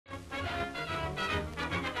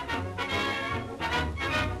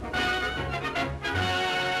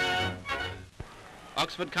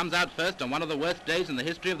Oxford comes out first on one of the worst days in the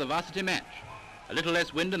history of the varsity match. A little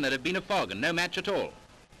less wind and there'd have been a fog and no match at all.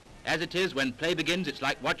 As it is, when play begins, it's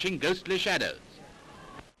like watching ghostly shadows.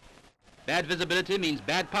 Bad visibility means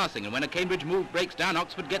bad passing, and when a Cambridge move breaks down,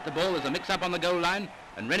 Oxford get the ball, there's a mix-up on the goal line,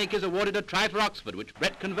 and Rennick is awarded a try for Oxford, which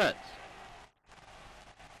Brett converts.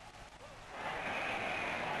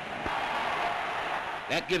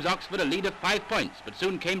 That gives Oxford a lead of 5 points, but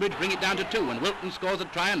soon Cambridge bring it down to 2, and Wilton scores a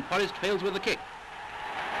try and Forrest fails with a kick.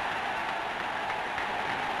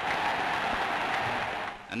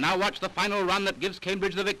 And now watch the final run that gives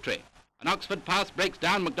Cambridge the victory. An Oxford pass breaks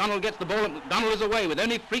down, MacDonald gets the ball, and MacDonald is away with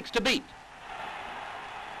only Freaks to beat.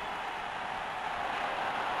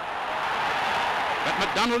 But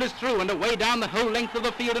MacDonald is through and away down the whole length of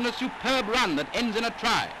the field in a superb run that ends in a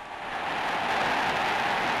try.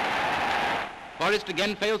 Forrest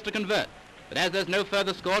again fails to convert, but as there's no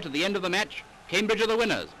further score to the end of the match, Cambridge are the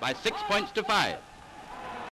winners by 6 points to 5.